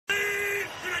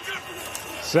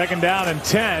Second down and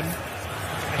 10.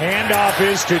 Handoff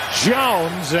is to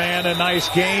Jones, and a nice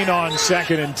gain on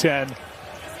 2nd and 10.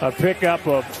 A pickup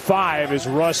of 5 is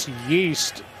Russ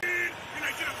Yeast.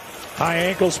 High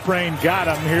ankle sprain got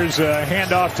him. Here's a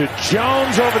handoff to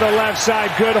Jones over the left side.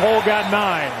 Good hole, got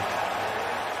 9.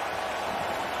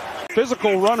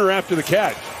 Physical runner after the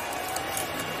catch.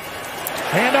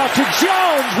 Handoff to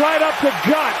Jones, right up the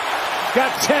gut.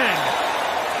 Got 10.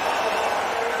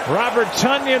 Robert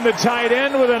Tonyan, the tight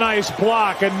end, with a nice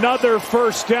block. Another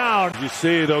first down. You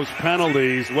see those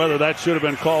penalties, whether that should have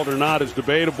been called or not is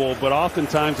debatable, but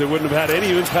oftentimes they wouldn't have had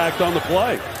any impact on the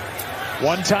play.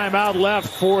 One timeout left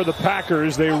for the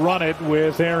Packers. They run it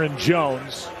with Aaron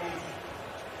Jones.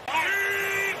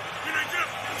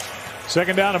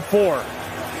 Second down and 4.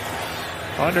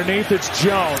 Underneath, it's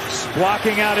Jones.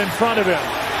 Blocking out in front of him.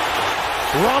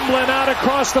 Rumbling out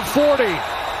across the 40.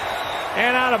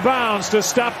 And out of bounds to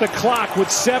stop the clock with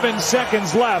 7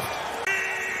 seconds left.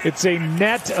 It's a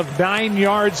net of 9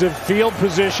 yards of field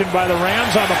position by the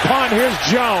Rams on the punt. Here's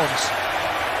Jones.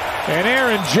 And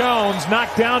Aaron Jones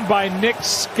knocked down by Nick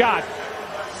Scott.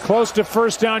 Close to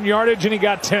first down yardage, and he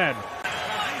got 10.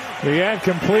 He had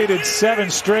completed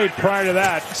 7 straight prior to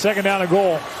that. Second down and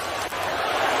goal.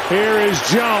 Here is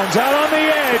Jones out on the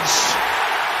edge.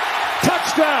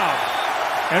 Touchdown.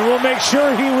 And we'll make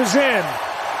sure he was in.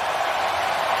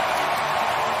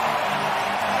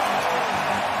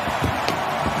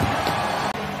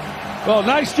 Well,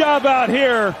 nice job out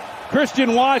here,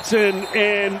 Christian Watson.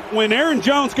 And when Aaron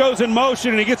Jones goes in motion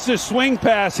and he gets this swing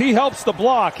pass, he helps the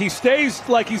block. He stays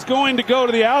like he's going to go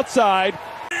to the outside.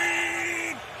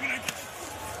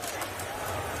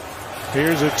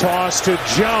 Here's a toss to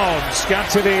Jones.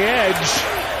 Got to the edge.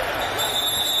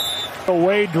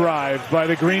 Away drive by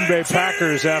the Green Bay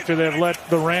Packers after they've let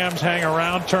the Rams hang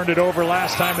around. Turned it over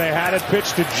last time they had it.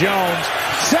 Pitch to Jones.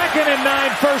 2nd and 9,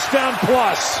 first down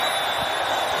plus.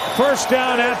 First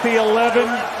down at the 11.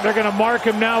 They're going to mark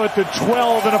him now at the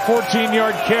 12 and a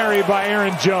 14-yard carry by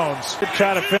Aaron Jones. They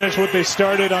try to finish what they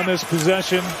started on this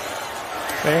possession.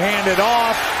 They hand it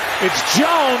off. It's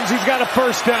Jones. He's got a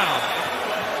first down.